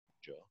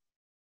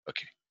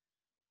Okay,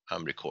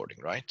 I'm recording,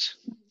 right?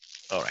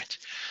 All right.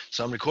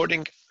 So I'm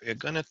recording. We're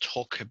going to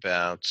talk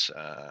about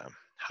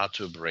how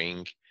to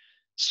bring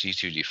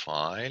C3D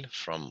file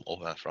from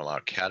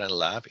our CAREN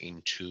lab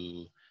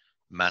into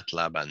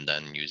Matlab and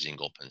then using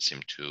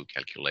OpenSim to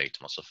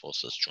calculate muscle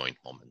forces, joint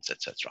moments,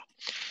 etc.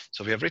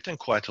 So we have written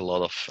quite a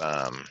lot of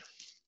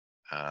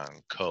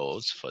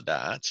codes for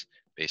that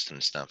based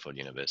on Stanford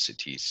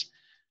University's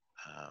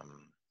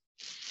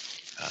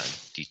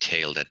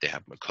detail that they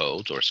have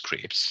code or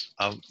scripts.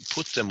 I'll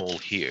put them all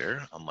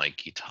here on my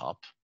GitHub.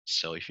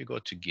 So if you go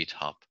to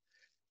GitHub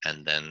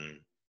and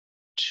then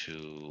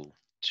to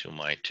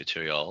my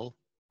tutorial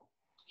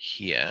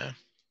here.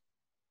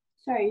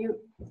 Sorry,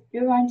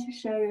 you want to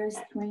share your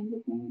screen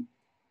with me?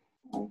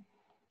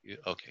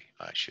 Okay,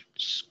 I should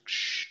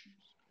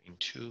screen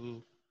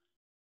two.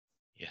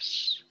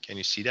 Yes, can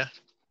you see that?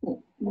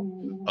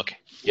 Okay.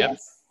 Yep.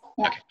 Yes.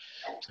 Yeah. Okay,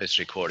 so it's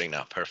recording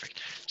now.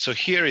 Perfect. So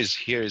here is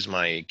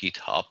my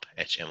GitHub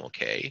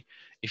HMOK.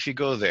 If you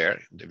go there,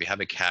 we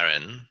have a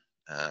CAREN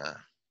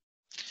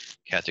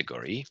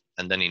category,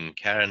 and then in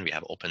CAREN we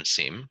have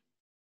OpenSim,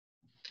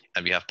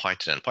 and we have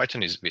Python. And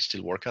Python we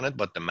still work on it,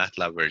 but the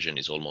Matlab version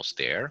is almost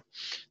there.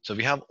 So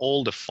we have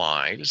all the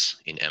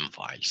files in M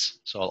files.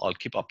 So I'll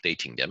keep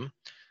updating them.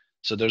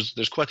 So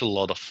there's quite a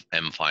lot of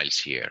M files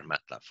here,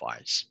 Matlab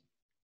files.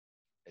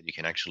 And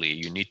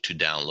you need to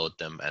download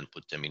them and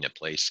put them in a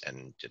place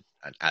and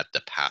add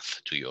the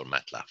path to your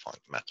Matlab.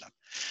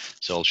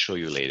 So I'll show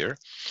you later.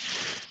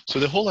 So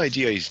the whole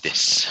idea is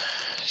this.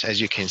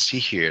 As you can see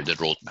here, the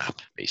roadmap,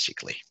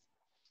 basically.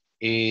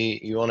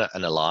 You want to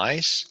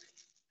analyze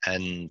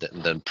and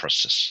then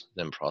process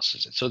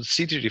it. So the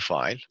C3D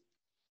file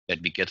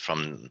that we get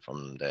from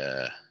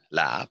the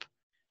lab,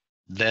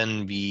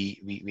 then we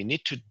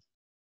need to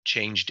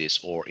change this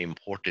or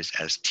import this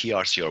as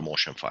TRC or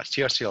motion files.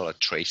 TRC are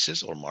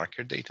traces or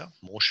marker data.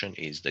 Motion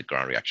is the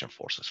ground reaction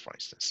forces, for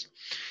instance.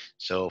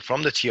 So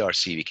from the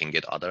TRC, we can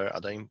get other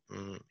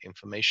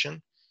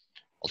information.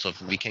 Also,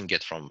 we can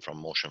get from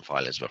motion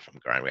file as well, from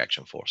ground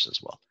reaction force as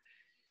well.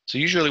 So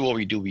usually what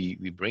we do, we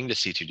bring the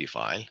C3D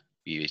file,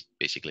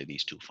 basically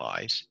these two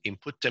files,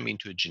 input them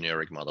into a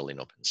generic model in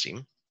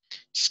OpenSim,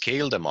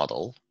 scale the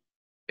model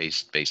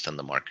based on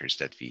the markers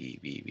that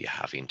we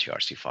have in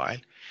TRC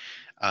file.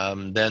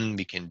 Then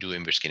we can do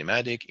inverse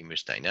kinematic,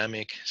 inverse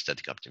dynamic,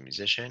 static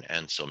optimization,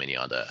 and so many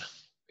other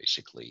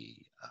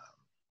basically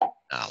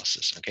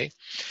analysis, okay?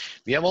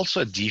 We have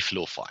also a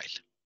dflow file.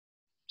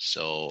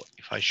 So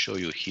if I show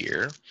you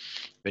here,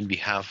 when we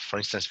have, for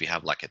instance, we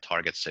have like a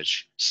target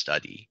search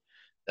study,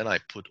 then I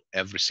put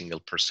every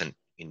single person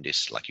in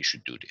this, like you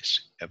should do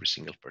this, every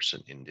single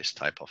person in this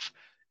type of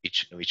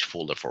each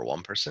folder for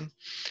one person.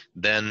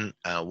 Then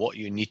what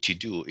you need to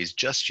do is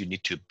you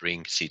need to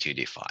bring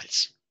C3D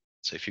files.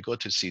 So if you go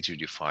to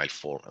C3D file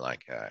for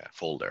like a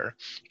folder,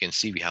 you can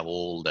see we have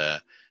all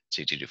the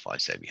C3D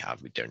files that we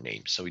have with their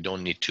names. So we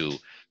don't need to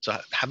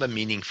have a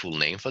meaningful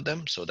name for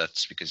them. So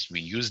that's because we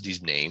use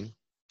this name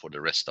for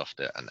the rest of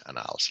the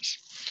analysis.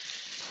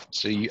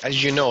 So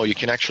as you know, you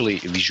can actually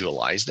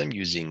visualize them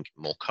using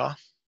Mocha.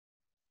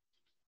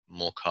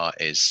 Mocha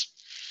is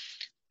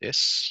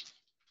this.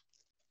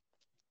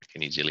 You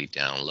can easily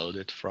download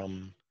it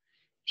from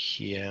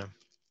here.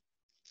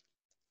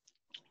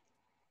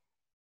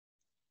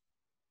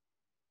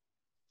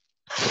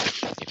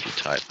 If you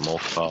type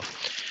Mocha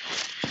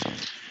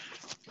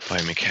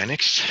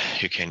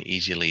biomechanics, you can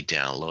easily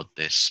download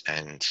this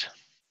and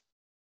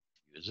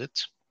use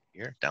it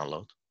here,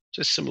 download.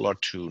 So it's similar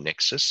to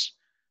Nexus,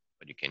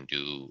 but you can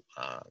do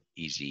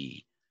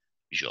easy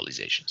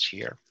visualizations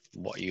here.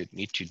 What you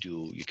need to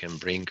do, you can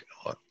bring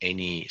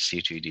any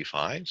C3D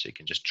file, so you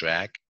can just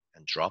drag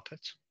and drop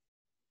it.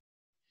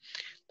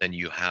 Then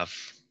you have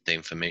the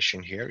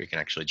information here. You can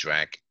actually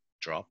drag,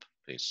 drop.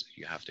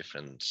 You have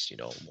different,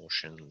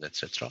 motion,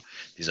 etc.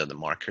 These are the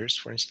markers,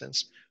 for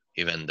instance.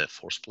 Even the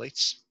force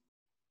plates.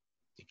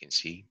 You can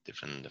see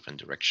different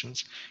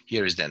directions.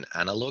 Here is then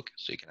analog,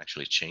 so you can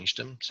actually change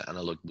them. So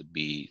analog would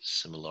be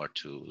similar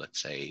to,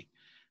 let's say,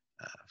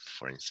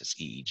 for instance,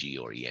 EEG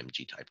or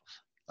EMG type of,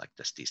 like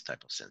these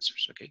type of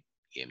sensors, okay?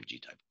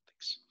 EMG type of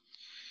things,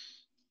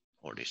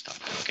 or this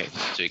type, okay?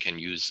 So you can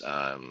use,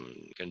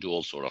 you can do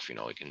all sort of,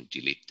 you can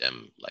delete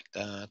them like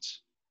that.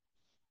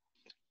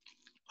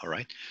 All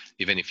right,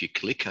 even if you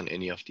click on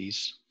any of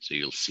these, so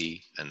you'll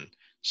see and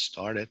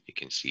start it, you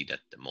can see that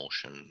the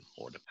motion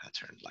or the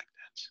pattern like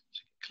that. So you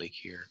can click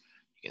here,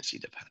 you can see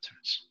the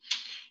patterns.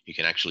 You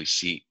can actually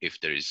see if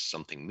there is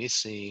something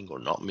missing or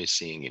not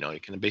missing. You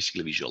can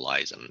basically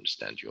visualize and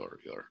understand your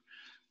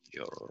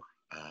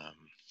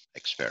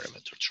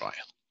experiment or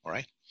trial. All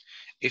right.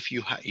 If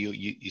you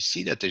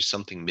see that there's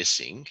something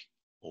missing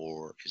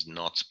or is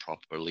not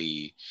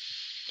properly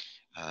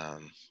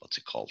what's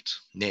it called,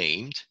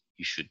 named,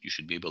 you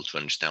should be able to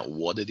understand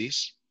what it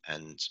is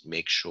and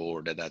make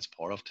sure that that's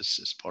part of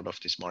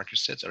this marker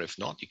set, or if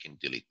not, you can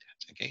delete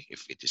that. Okay,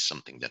 if it is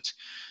something that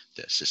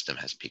the system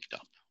has picked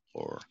up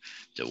or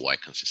the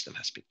Vicon system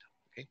has picked up.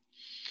 Okay,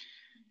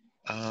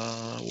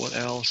 What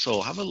else?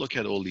 So have a look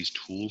at all these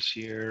tools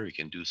here. You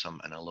can do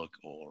some analog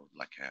or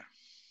like a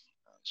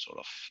sort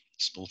of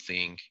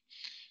smoothing.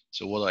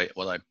 So what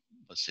I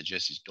would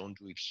suggest is don't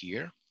do it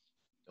here.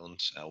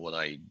 Don't. What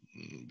I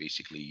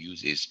basically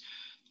use is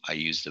I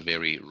use the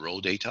very raw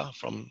data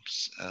from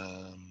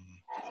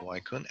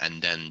Vicon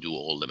and then do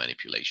all the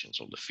manipulations,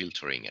 all the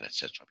filtering and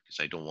etc. Because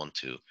I don't want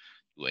to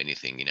do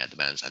anything in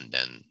advance and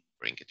then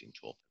bring it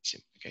into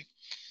OpenSim. Okay,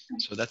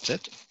 so that's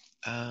it.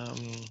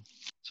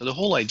 So the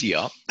whole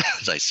idea,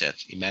 as I said,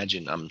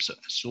 imagine I'm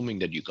assuming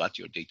that you got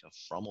your data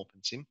from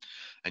OpenSim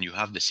and you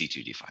have the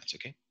C3D files.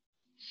 Okay,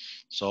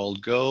 so I'll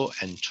go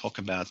and talk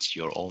about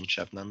your own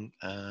Chapman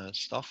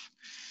stuff.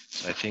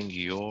 So I think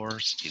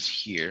yours is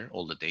here,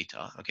 all the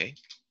data. Okay,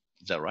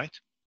 is that right?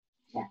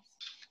 Yes.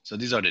 So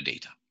these are the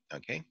data.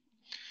 Okay.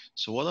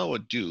 So what I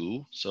would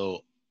do,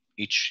 so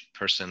each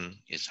person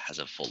has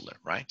a folder,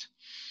 right?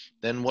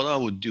 Then what I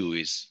would do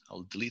is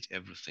I'll delete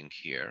everything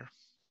here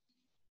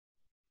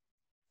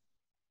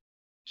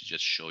to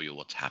just show you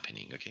what's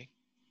happening. Okay.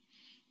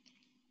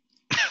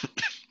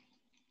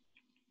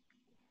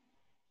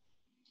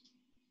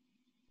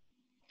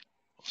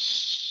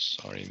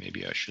 Sorry,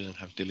 maybe I shouldn't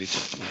have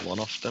deleted one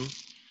of them.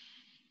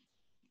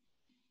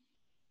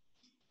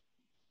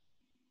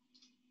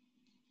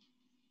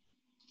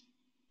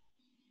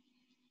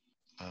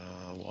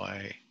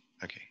 Why?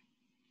 Okay.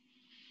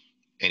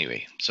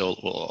 Anyway, so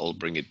I'll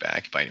bring it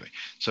back. But anyway,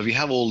 so we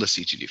have all the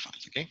C3D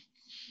files, okay?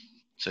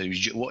 So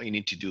what you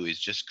need to do is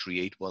just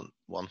create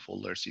one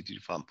folder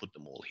C3D file and put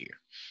them all here.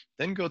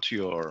 Then go to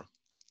your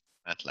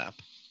Matlab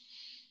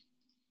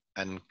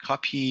and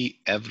copy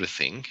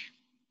everything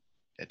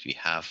that we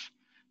have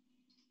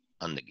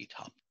on the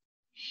GitHub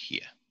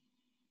here.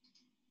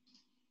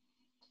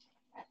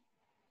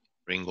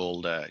 Bring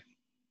all the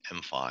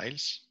M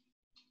files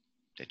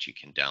that you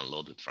can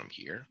download it from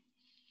here.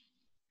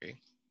 Okay.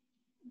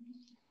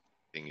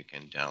 Then you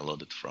can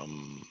download it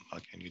from, how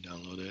can you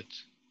download it?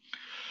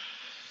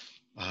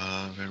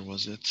 Where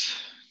was it?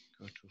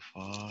 Go to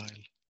file.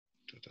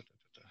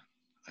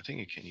 I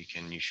think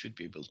you should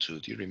be able to.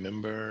 Do you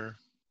remember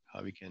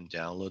how we can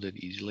download it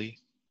easily?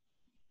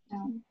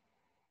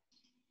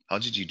 How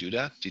did you do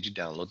that? Did you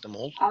download them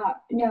all?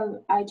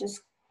 No, I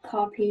just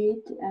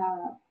copied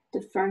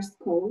the first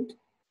code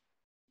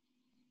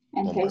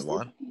and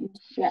pasted it.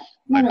 Yeah.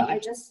 No, I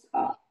just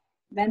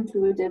went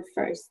through the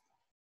first.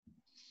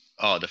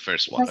 Oh, the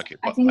first one. Okay.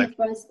 I think it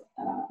was.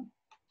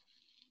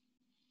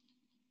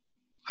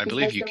 I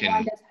believe you can.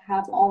 One that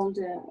have all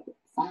the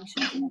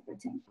functions and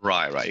everything.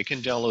 Right. You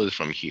can download it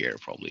from here,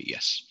 probably.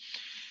 Yes.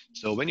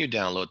 So when you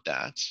download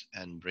that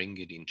and bring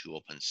it into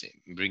OpenSim,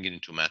 bring it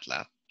into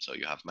Matlab. So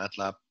you have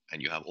Matlab and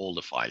you have all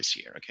the files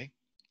here. Okay.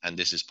 And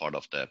this is part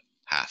of the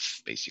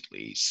path,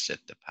 basically set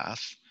the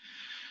path.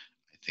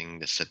 I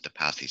think the set the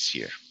path is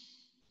here.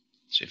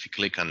 So if you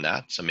click on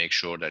that, so make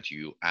sure that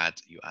you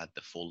add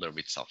the folder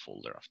with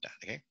subfolder of that.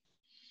 Okay.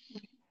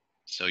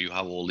 So you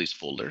have all these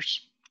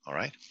folders. All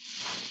right.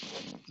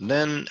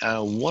 Then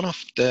one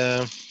of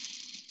the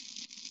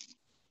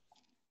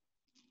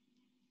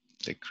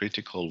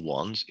critical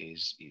ones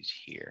is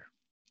here.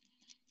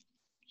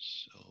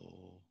 So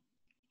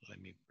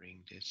let me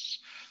bring this.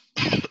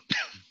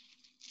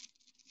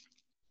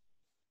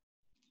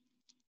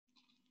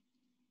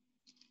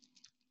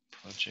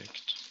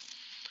 Project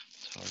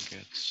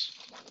targets.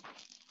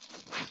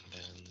 And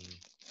then,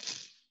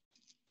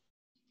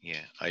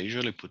 yeah, I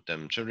usually put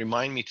them to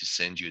remind me to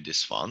send you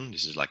this one.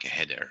 This is like a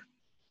header.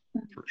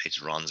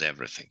 It runs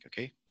everything.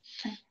 Okay.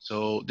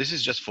 So this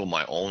is just for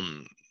my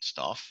own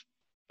stuff,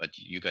 but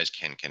you guys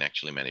can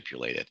actually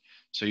manipulate it.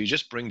 So you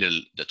just bring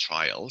the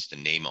trials, the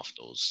name of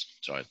those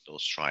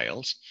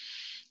trials.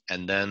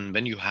 And then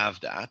when you have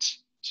that,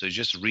 so you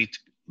just read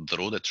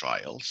through the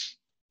trials.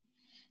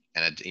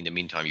 And in the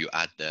meantime, you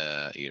add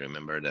you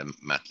remember the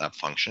MATLAB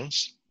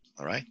functions,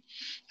 all right?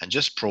 And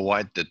just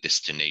provide the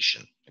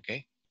destination,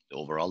 okay? The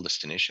overall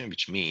destination,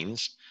 which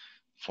means,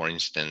 for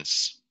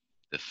instance,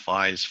 the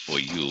files for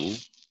you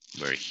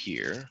were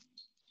here,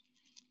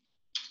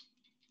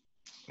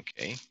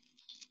 okay,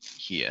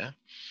 here.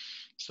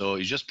 So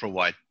you just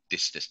provide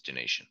this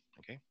destination,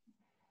 okay?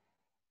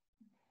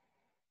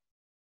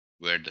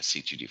 Where the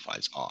C3D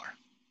files are,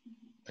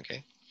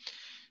 okay?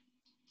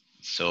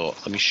 So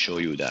let me show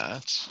you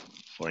that.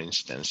 For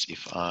instance,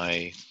 if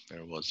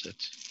where was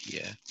it?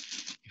 Yeah.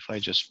 If I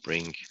just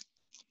bring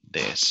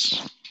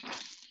this,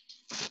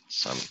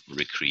 so I'm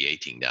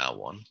recreating that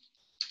one.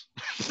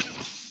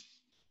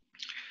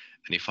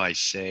 And if I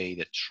say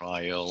the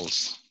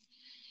trials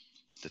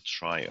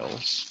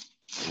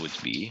would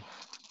be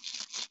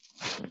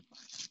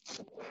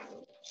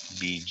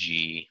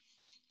BG1.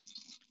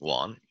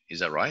 Is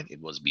that right?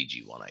 It was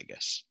BG1, I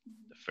guess,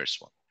 the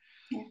first one.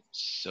 Yeah.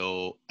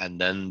 So, and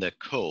then the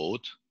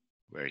code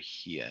were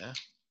here.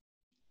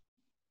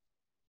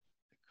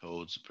 The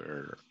codes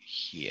were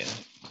here.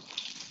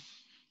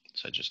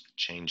 So I just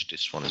changed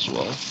this one as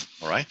well.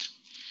 All right.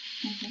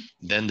 Okay.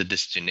 Then the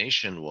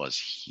destination was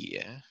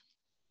here.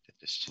 The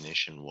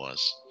destination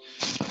was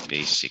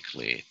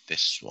basically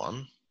this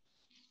one.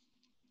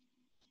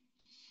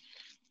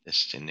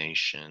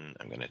 Destination,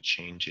 I'm gonna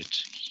change it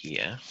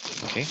here,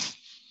 okay?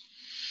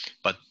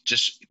 But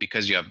just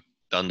because you have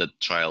done the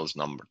trials,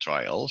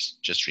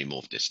 just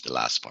remove this, the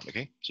last part,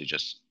 okay? So you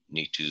just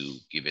need to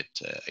give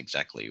it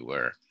exactly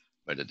where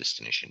the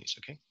destination is,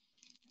 okay?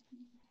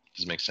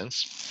 Does it make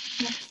sense?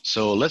 Yes.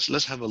 So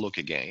let's have a look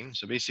again.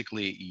 So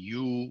basically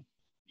you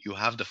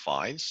have the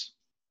files,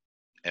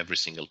 every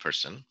single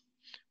person.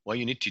 What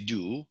you need to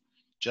do,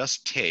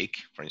 just take,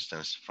 for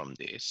instance, from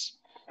this,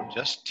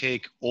 just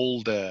take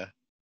all the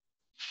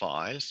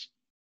files,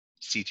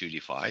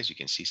 C3D files, you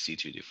can see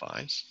C3D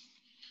files,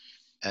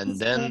 and It's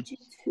then,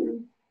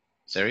 BG2.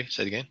 sorry,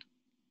 say it again.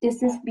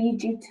 This is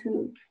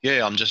BG2.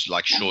 Yeah, I'm just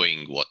like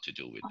showing what to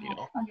do with, you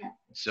know. Okay.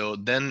 So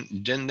then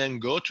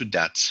go to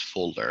that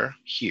folder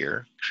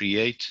here,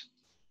 create.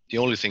 The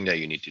only thing that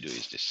you need to do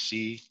is this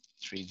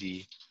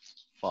C3D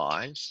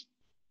files,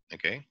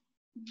 okay?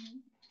 Mm-hmm.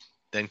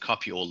 Then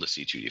copy all the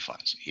C3D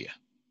files here.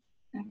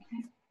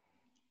 Okay.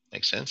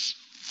 Makes sense?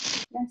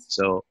 Yes.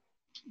 So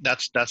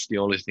that's the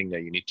only thing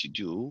that you need to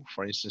do.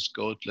 For instance,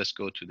 let's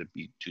go to the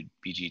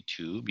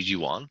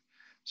BG1.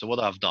 So what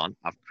I've done,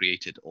 I've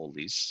created all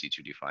these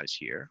C3D files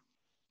here,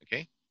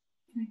 okay?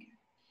 Okay.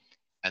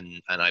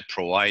 And I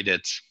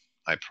provided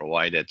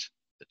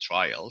the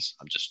trials.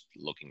 I'm just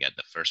looking at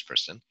the first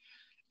person,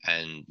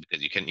 and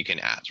because you can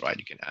add, right?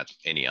 You can add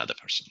any other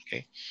person,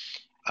 okay?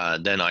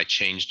 Then I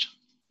changed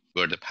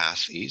where the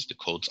path is, the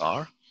codes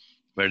are,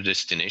 where the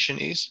destination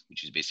is,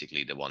 which is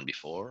basically the one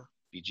before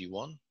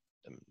BG1,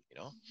 you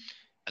know,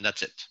 and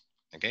that's it,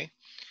 okay?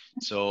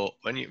 So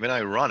when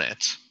I run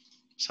it,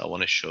 so I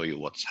want to show you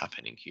what's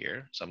happening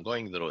here. So I'm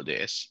going through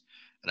this,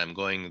 and I'm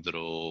going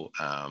through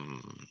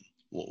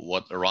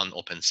what run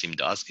OpenSim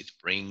does. It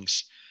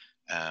brings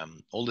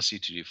all the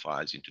C3D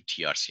files into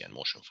TRC and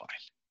motion file,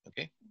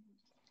 okay?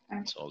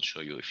 So I'll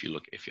show you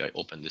if I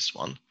open this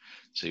one,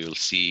 so you'll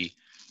see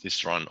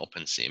this run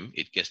OpenSim.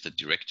 It gets the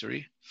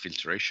directory,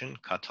 filtration,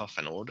 cutoff,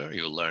 and order.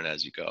 You'll learn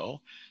as you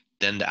go.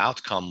 Then the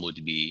outcome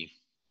would be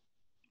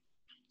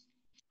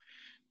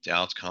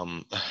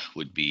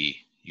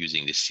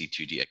using this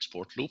C3D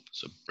export loop.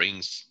 So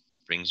brings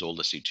all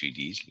the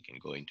C3Ds. We can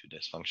go into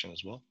this function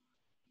as well.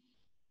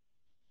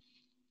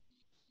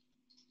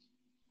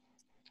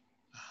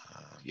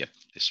 Yep,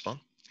 this one.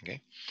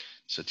 Okay.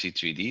 So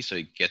C3D. So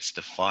it gets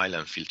the file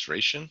and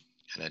filtration,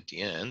 and at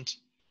the end,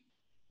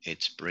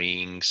 it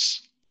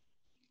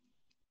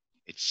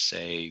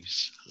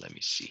saves. Let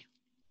me see.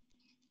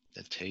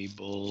 The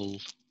table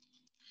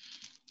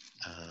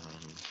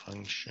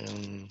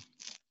function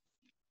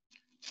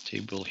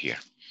table here.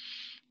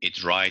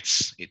 It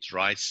writes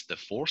the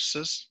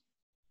forces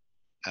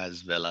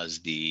as well as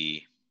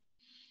the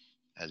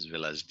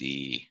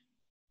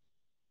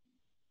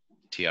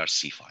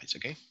TRC files.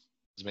 Okay,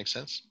 does it make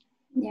sense?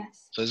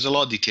 Yes. So there's a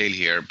lot of detail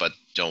here, but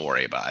don't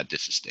worry about it at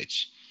this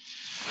stage.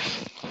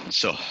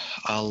 So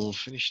I'll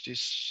finish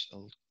this.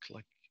 I'll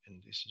click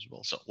in this as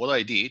well. So what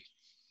I did,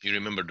 you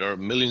remember there are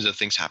millions of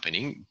things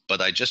happening,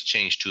 but I just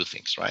changed two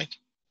things, right?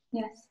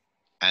 Yes.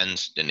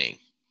 And the name.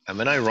 And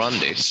when I run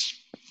this,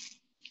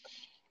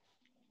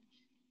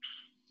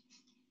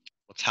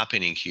 what's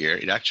happening here,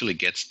 it actually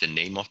gets the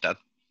name of that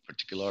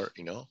particular,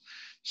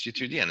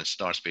 C3D, and it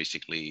starts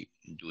basically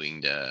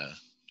doing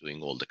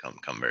all the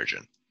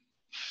conversion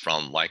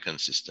from Vicon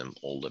system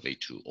all the way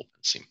to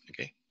OpenSim,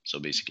 okay? So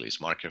basically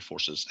it's marker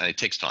forces, and it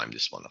takes time,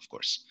 this one, of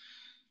course.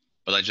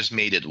 But I just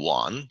made it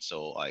one,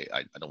 so I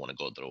don't want to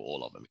go through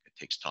all of them, it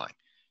takes time.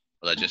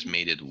 But I just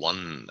made it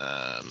one,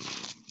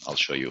 I'll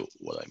show you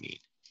what I mean.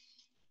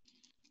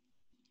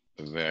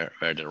 Where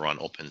the run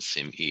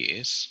OpenSim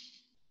is.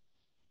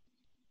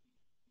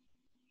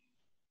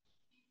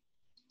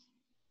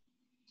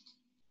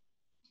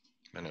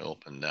 When I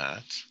open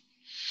that,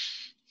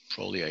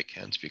 probably I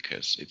can't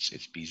because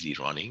it's busy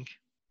running.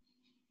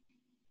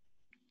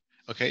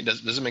 Okay,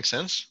 does it make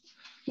sense?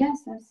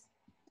 Yes,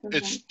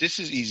 yes. This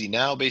is easy.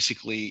 Now,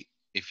 basically,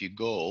 if you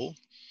go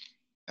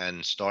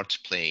and start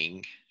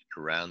playing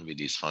around with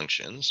these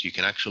functions, you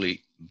can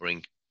actually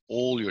bring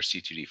all your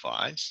C3D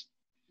files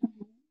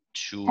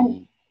to.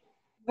 And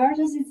where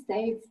does it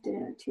save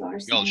the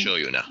TRC? I'll show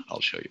you now.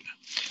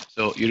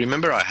 So you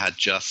remember I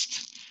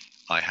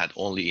had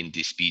only in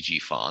this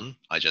BG file,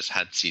 I just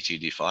had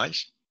C3D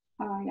files.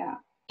 Oh, yeah.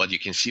 But you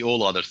can see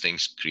all other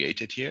things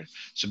created here.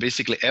 So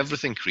basically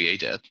everything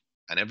created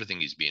and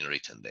everything is being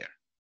written there.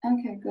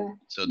 Okay, good.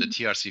 So the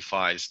TRC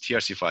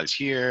files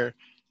here,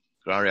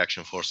 ground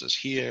reaction forces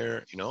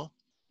here,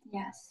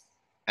 Yes.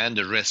 And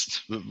the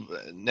rest,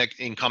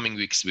 in coming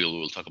weeks,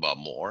 we'll talk about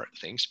more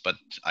things, but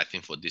I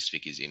think for this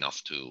week is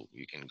enough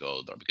you can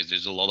go there because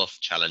there's a lot of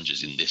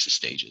challenges in these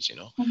stages,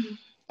 Mm-hmm.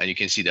 And you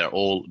can see they're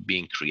all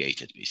being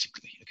created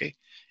basically, okay?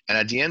 And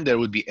at the end, there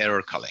would be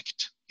error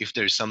collect. If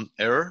there's some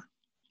error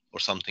or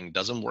something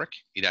doesn't work,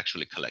 it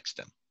actually collects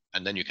them.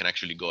 And then you can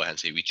actually go ahead and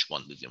say which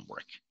one didn't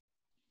work.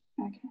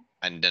 Okay.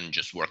 And then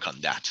just work on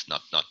that,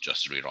 not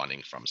just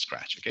rerunning from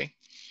scratch, okay?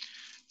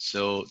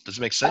 So does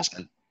it make sense?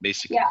 And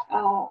basically,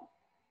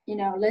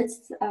 yeah,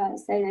 let's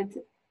say that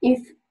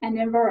if an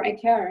error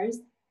occurs,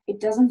 it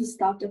doesn't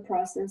stop the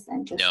process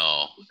and just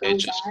no, goes it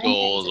just on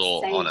goes and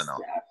just all on and saves on.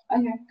 there.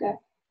 Okay,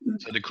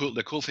 good. So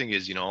the cool thing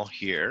is, you know,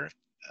 here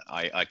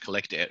I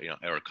collect, you know,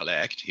 error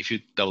collect. If you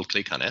double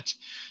click on it,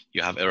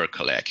 you have error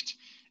collect,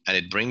 and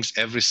it brings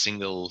every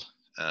single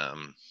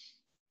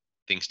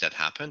things that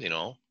happened. You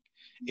know,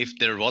 if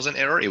there was an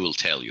error, it will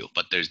tell you,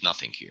 but there's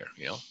nothing here,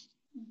 you know,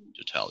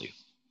 to tell you.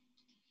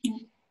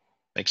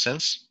 Make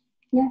sense?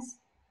 Yes.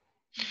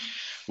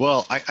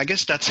 Well, I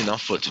guess that's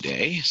enough for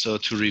today. So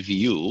to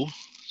review,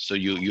 so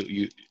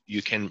you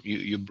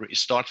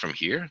start from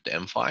here, the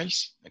M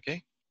files,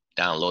 okay?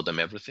 Download them,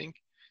 everything,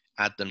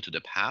 add them to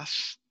the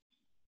path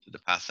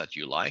that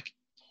you like.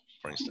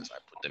 For instance, I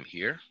put them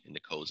here in the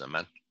codes and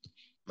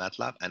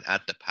Matlab, and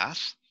add the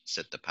path,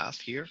 set the path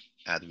here,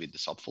 add with the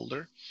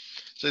subfolder.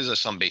 So these are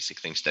some basic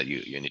things that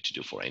you need to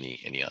do for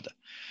any other.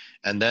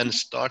 And then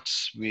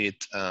starts with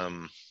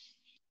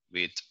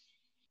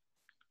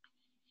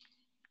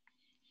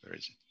where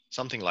is it?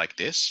 Something like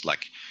this,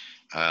 like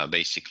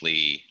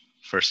basically,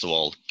 first of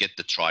all, get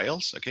the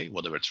trials, okay,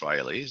 whatever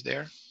trial is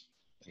there,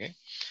 okay.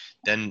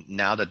 Then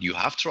now that you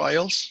have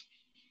trials,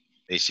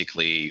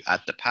 basically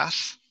add the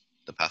path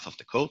of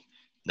the code,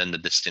 then the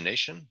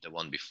destination, the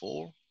one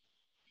before,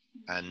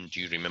 and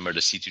you remember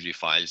the C3D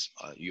files,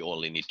 you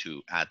only need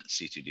to add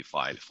C3D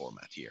file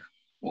format here,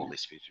 all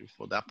this feature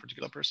for that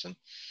particular person,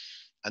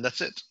 and that's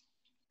it.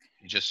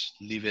 You just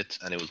leave it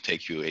and it will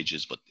take you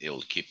ages, but it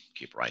will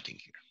keep writing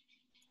here.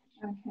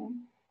 Okay.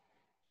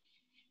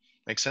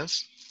 Make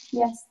sense?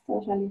 Yes,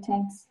 totally,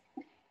 thanks.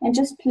 And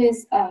just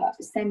please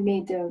send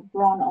me the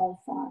run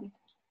all file.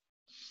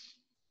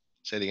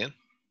 Say it again.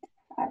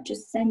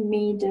 Just send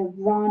me the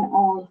run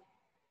all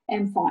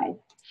M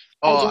file.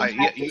 Oh,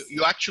 yeah,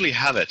 you actually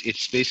have it.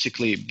 It's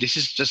basically, this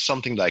is just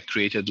something that I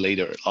created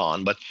later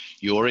on, but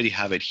you already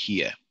have it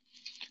here.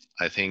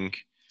 I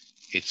think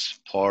it's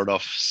part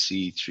of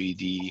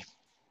C3D.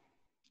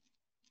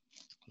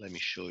 Let me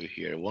show you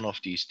here. One of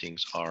these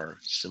things are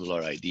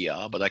similar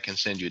idea, but I can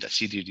send you the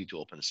C3D to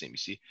OpenSim. You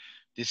see,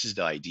 this is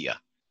the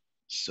idea.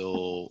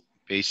 So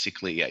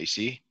basically, yeah, you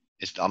see,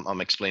 I'm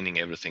explaining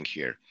everything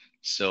here.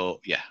 So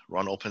yeah,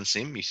 run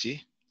OpenSim, you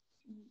see.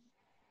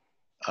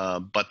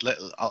 But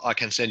I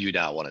can send you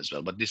that one as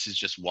well. But this is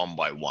just one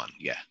by one.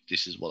 Yeah,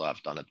 this is what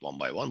I've done it one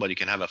by one. But you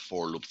can have a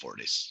for loop for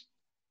this.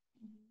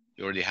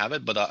 You already have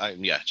it, but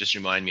yeah, just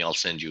remind me. I'll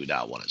send you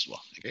that one as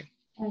well. Okay.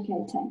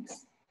 Okay,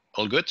 thanks.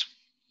 All good?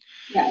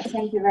 Yeah,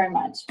 thank you very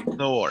much.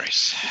 No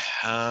worries.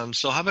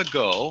 So have a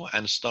go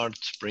and start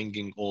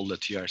bringing all the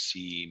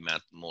TRC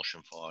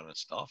motion file and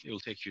stuff. It will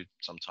take you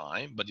some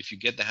time, but if you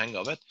get the hang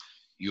of it,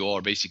 you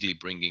are basically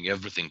bringing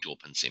everything to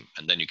OpenSim,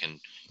 and then you can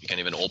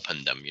even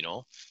open them. You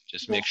know,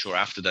 just make sure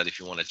after that, if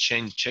you want to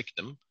check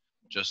them,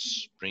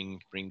 just bring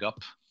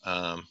up.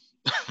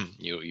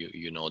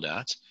 You know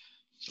that.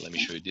 So let me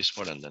show you this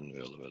one, and then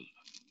we'll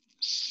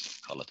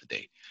call it a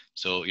day.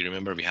 So you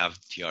remember we have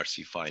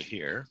TRC file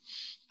here,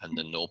 and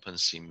then the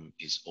OpenSim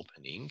is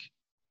opening.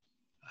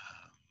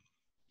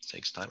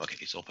 Takes time. Okay,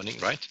 it's opening,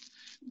 right?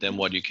 Then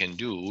what you can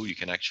do, you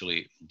can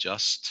actually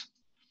just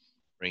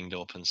bring the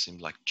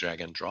OpenSim, like drag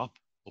and drop.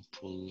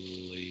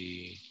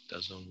 Hopefully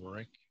doesn't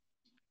work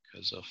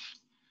because of,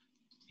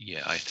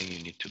 yeah, I think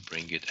you need to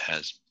bring it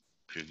as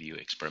preview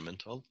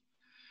experimental.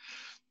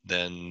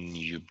 Then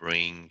you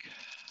bring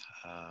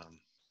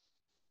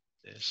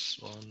this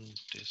one,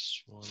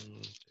 this.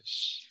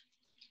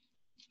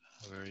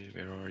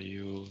 Where are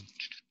you?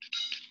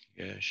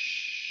 Yes,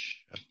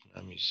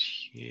 Vietnam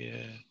is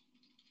here,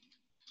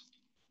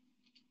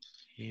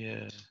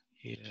 here,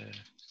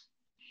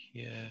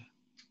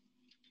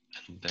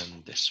 and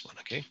then this one,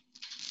 okay?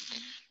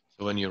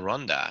 So when you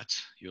run that,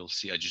 you'll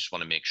see, I just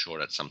want to make sure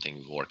that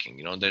something's working.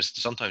 You know,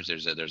 sometimes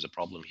there's a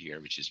problem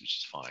here, which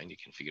is fine. You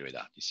can figure it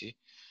out, you see?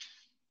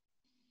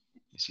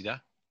 You see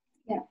that?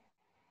 Yeah.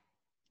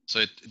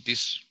 So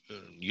this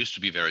used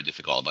to be very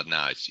difficult, but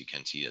now you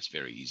can see it's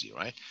very easy,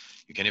 right?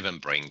 You can even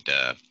bring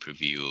the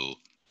preview,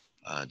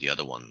 the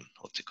other one,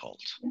 what's it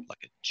called?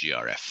 Like a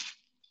GRF.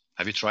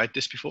 Have you tried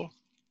this before?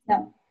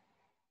 No.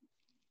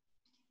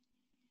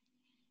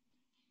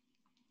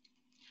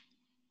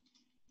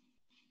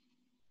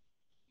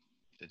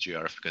 The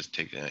GRF, because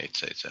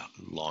it's a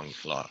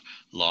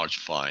large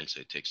file,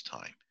 so it takes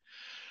time.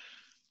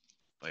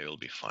 But it will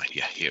be fine.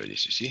 Yeah, here it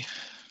is, you see?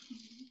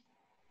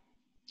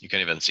 You can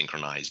even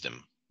synchronize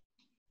them.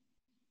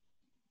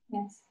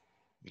 Yes.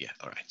 Yeah,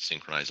 all right,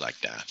 synchronize like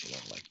that, you know,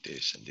 like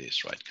this and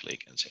this, right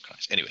click and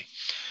synchronize. Anyway,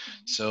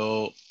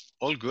 so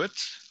all good.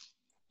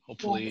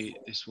 Hopefully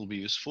this will be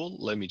useful.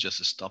 Let me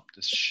just stop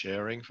this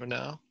sharing for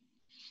now.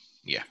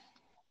 Yeah.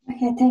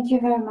 Okay, thank you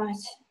very much.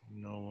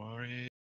 No worries.